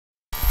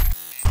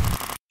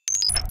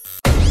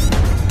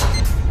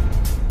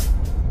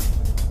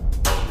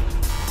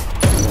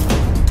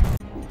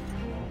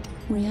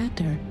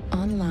Reactor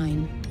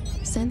online.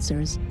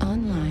 Sensors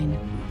online.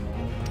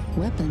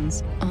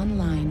 Weapons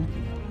online.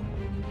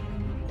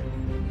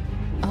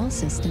 All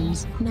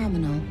systems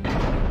nominal.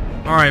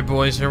 Alright,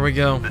 boys, here we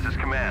go. This is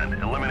command.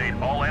 Eliminate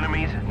all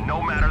enemies,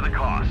 no matter the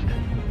cost.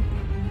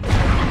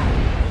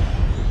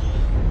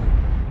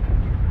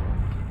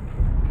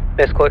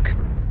 Misclick.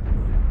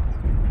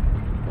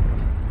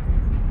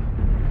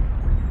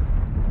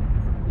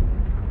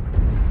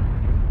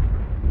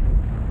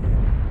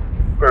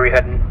 Where are we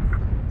heading?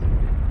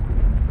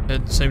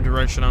 Head the same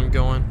direction I'm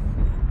going.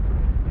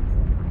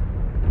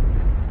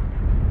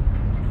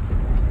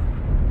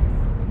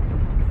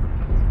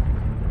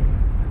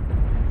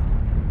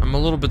 I'm a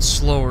little bit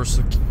slower,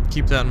 so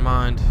keep that in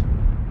mind.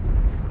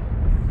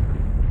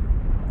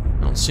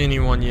 I don't see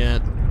anyone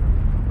yet.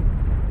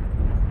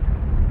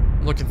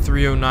 I'm looking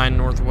 309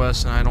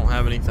 northwest and I don't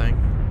have anything.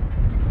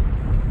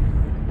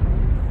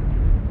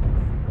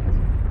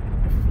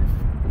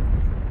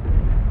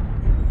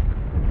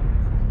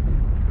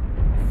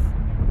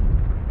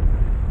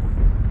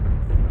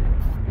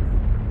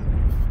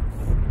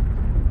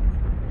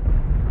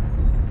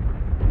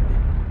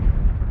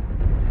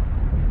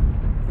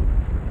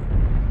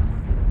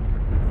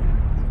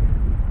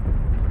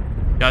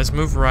 Guys,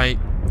 move right.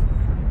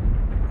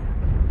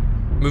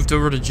 Moved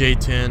over to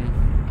J10.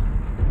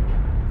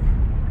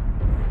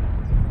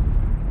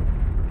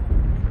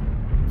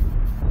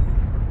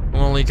 I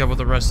want to link up with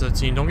the rest of the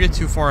team. Don't get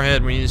too far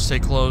ahead. We need to stay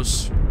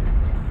close.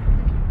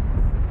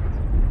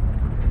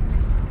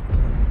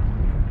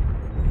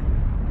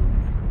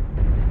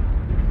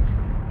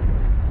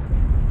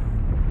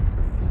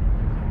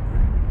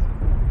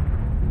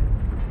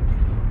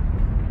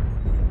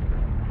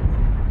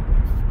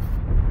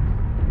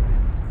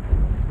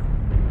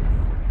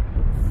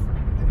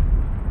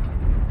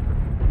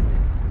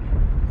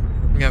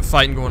 We got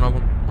fighting going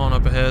on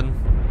up ahead.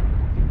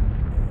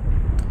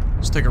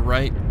 Let's take a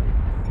right.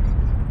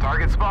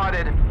 Target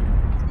spotted.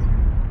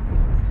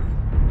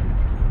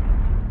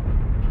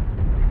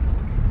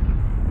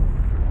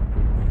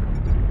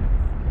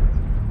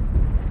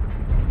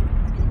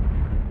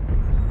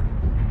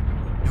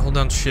 You hold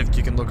down shift,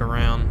 you can look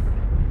around.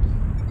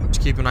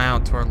 Just keep an eye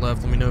out to our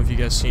left. Let me know if you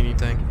guys see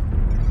anything.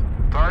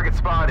 Target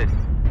spotted.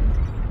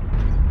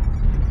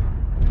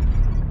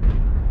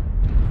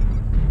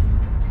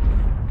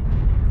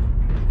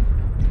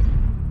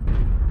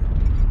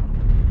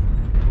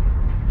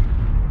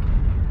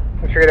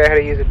 I figured out how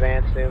to use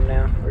advanced zoom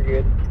now. We're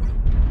good.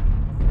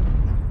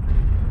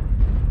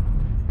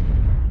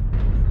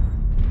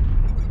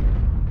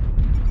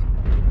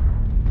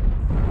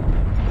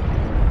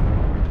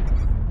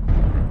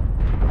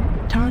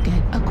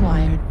 Target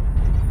acquired.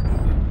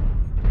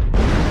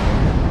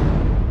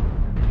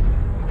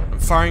 I'm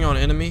firing on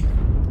enemy.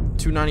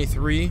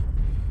 293.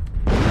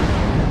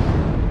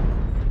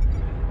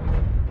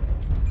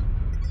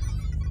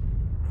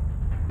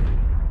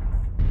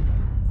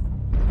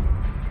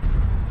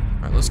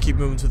 Alright, let's keep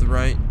moving to the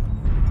right.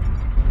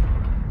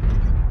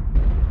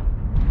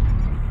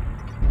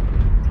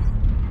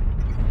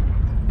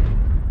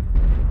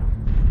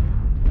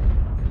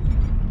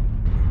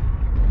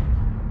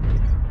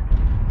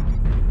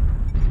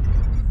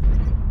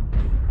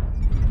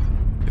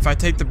 If I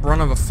take the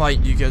brunt of a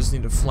fight, you guys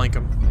need to flank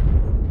them.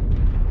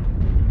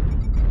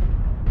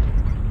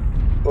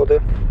 Will do.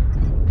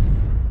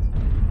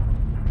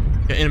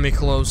 Got enemy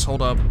close,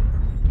 hold up.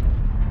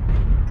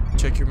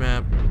 Check your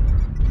map.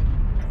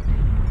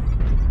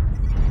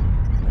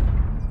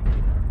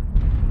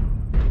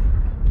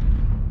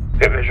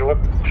 Get visual.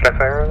 Should I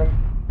fire on them?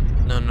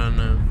 No, no,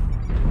 no.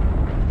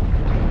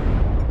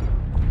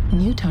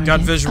 New target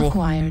Got visual.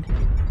 acquired.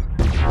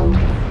 Got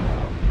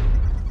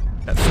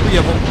 3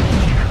 of them.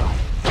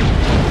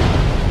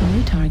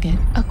 New target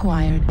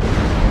acquired.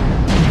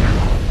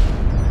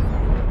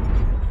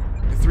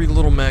 Got 3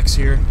 little mechs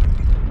here.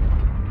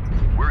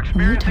 We're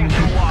experiencing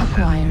target some losses.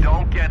 acquired.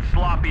 Don't get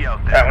sloppy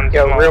out there. That one's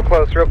Yo, real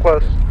close, real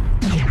close.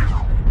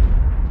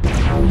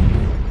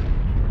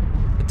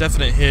 A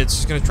definite hits.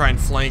 He's gonna try and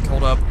flank.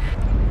 Hold up.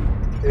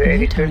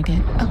 New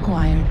target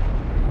acquired.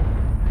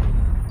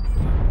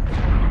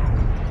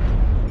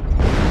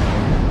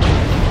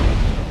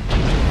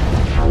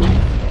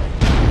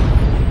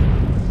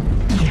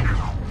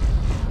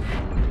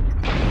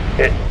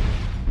 Hit.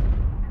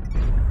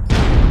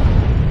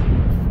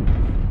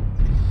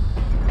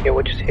 Yeah,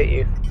 what just hit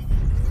you?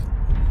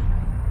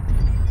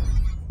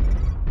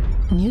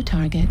 New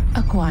target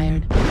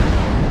acquired.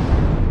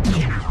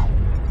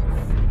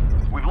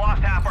 We've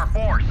lost half our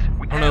force.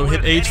 We I don't know,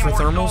 hit H for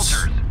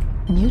thermals.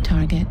 New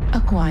target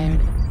acquired.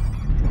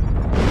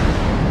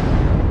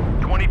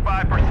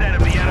 25%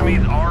 of the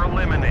enemies are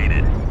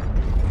eliminated.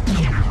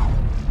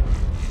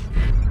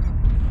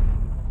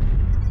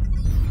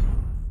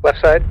 Left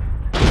side.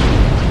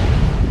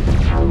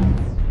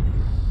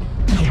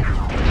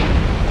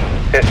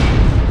 Hit.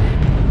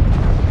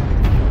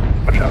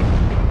 Watch out.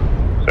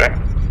 Sorry.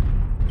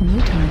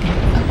 New target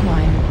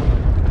acquired.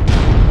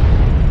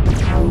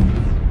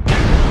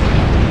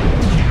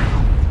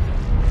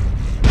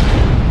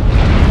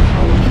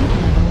 Heat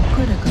level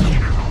critical.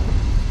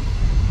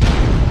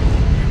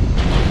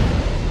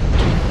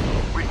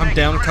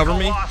 cover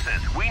me.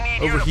 Losses. We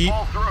need Overheat. you to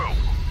pull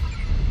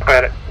through.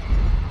 Got it.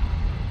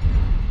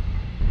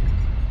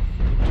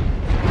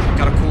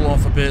 Gotta cool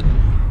off a bit.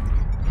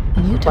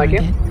 New Like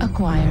target it?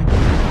 acquired.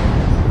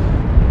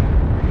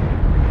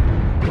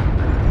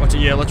 Watch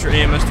it, yeah, let your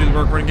AMS do the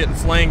work. We're getting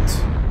flanked.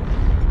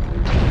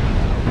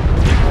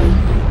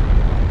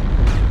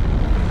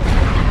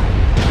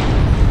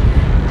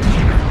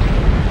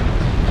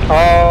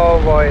 Oh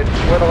boys,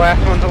 we're the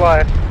last ones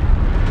alive.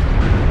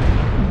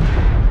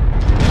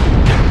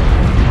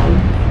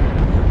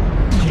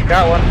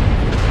 Got one.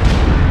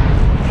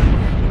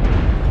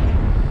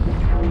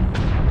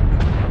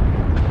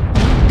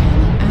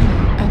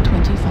 At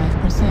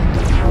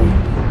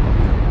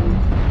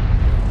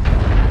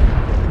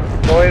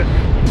 25%. Boys.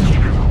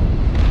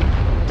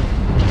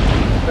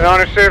 An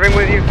honor serving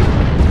with you.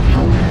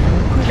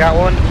 Got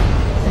one.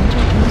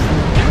 Center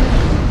console.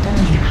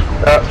 Damage.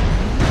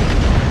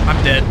 I'm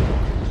dead.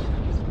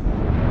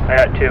 I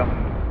got 2.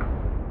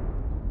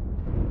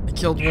 I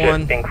killed Ship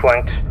one. being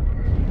flanked.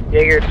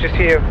 Jaeger, it's just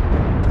you.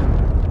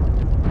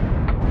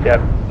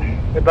 Yep.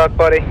 Good luck,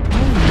 buddy.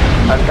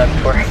 I'm done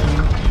for.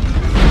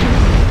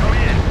 Come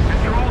in.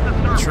 Mr. Olsen,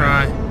 sir.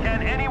 Try.